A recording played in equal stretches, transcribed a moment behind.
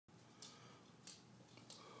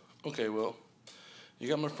Okay, well, you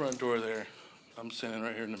got my front door there. I'm standing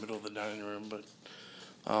right here in the middle of the dining room, but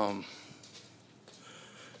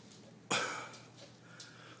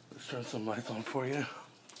let's turn some lights on for you.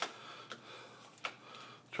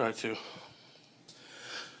 Try to.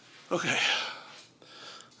 Okay,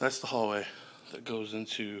 that's the hallway that goes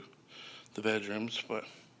into the bedrooms, but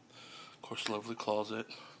of course, lovely closet.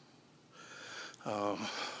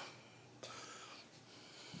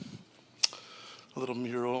 A little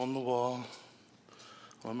mural on the wall.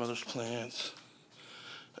 My mother's plants.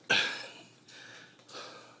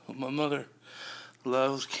 My mother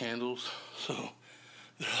loves candles, so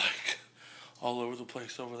they're like all over the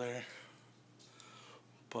place over there.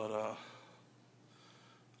 But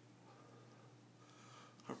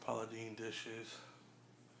her Paladine dishes.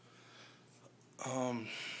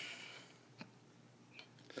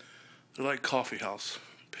 They're like coffee house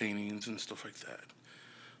paintings and stuff like that.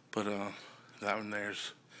 But that one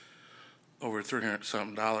there's over $300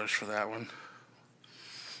 something for that one.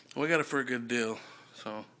 We got it for a good deal,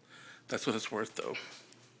 so that's what it's worth though.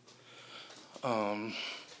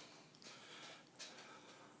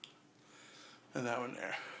 And that one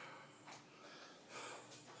there.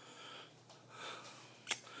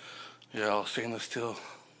 Yeah, all stainless steel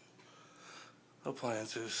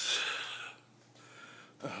appliances.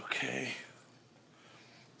 Okay.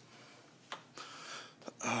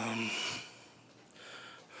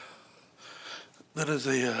 That is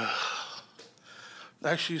a,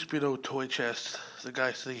 actually used to be an old toy chest. The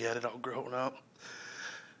guy said he had it all grown up.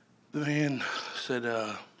 The man said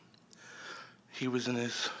he was in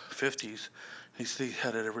his 50s. He said he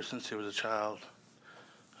had it ever since he was a child.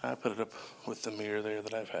 I put it up with the mirror there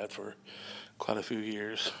that I've had for quite a few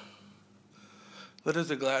years. That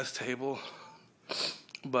is a glass table,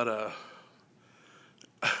 but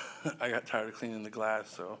I got tired of cleaning the glass,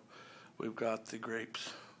 so we've got the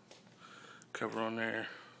grapes cover on there.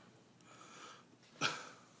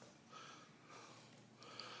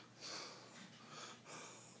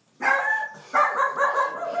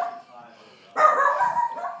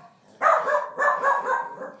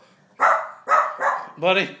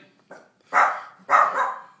 Buddy.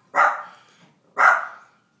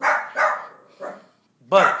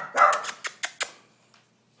 Buddy.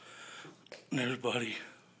 There's Buddy.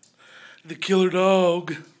 The killer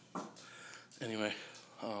dog. Anyway,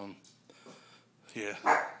 yeah,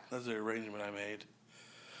 that's the arrangement I made.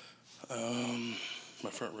 My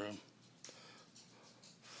front room.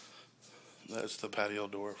 That's the patio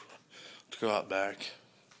door to go out back.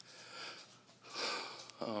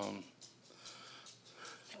 You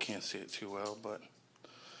can't see it too well, but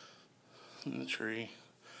in the tree,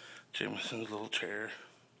 Jameson's little chair.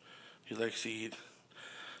 He likes to eat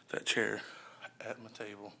that chair at my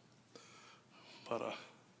table, but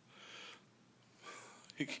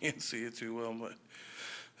you can't see it too well, but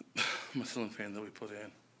my ceiling fan that we put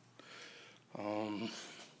in. What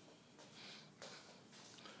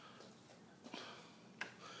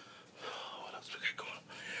else we got going on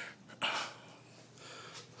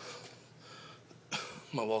here?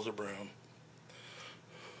 My walls are brown,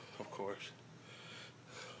 of course.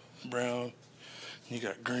 Brown. You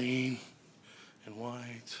got green and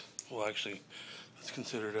white. Well, actually, that's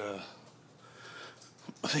considered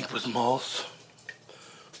I think it was moss.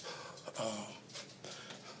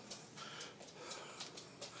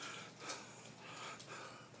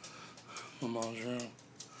 My mom's room.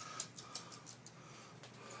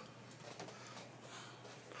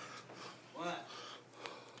 What?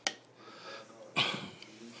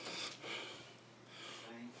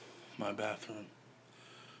 My bathroom.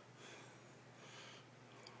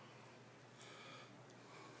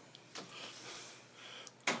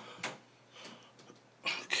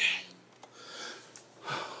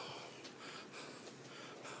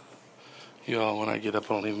 Y'all, when I get up,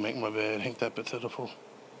 I don't even make my bed. Ain't that pitiful?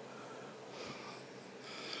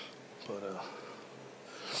 But,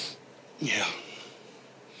 yeah.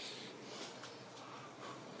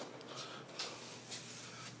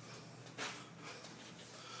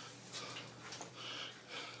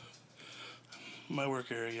 My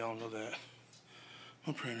work area, y'all know that.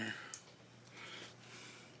 My printer.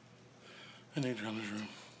 And Adriana's room.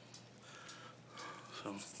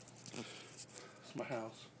 So, it's my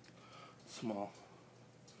house. Small.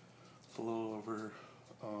 It's a little over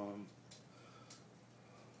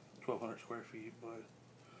 1,200 square feet, but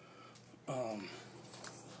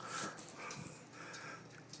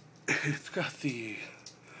it's got the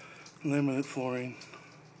laminate flooring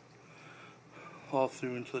all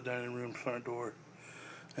through into the dining room, front door,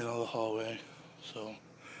 and all the hallway. So,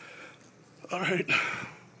 all right.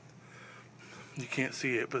 You can't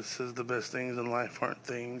see it, but it says the best things in life aren't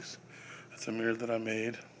things. It's a mirror that I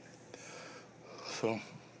made. So,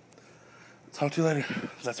 talk to you later.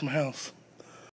 That's my house.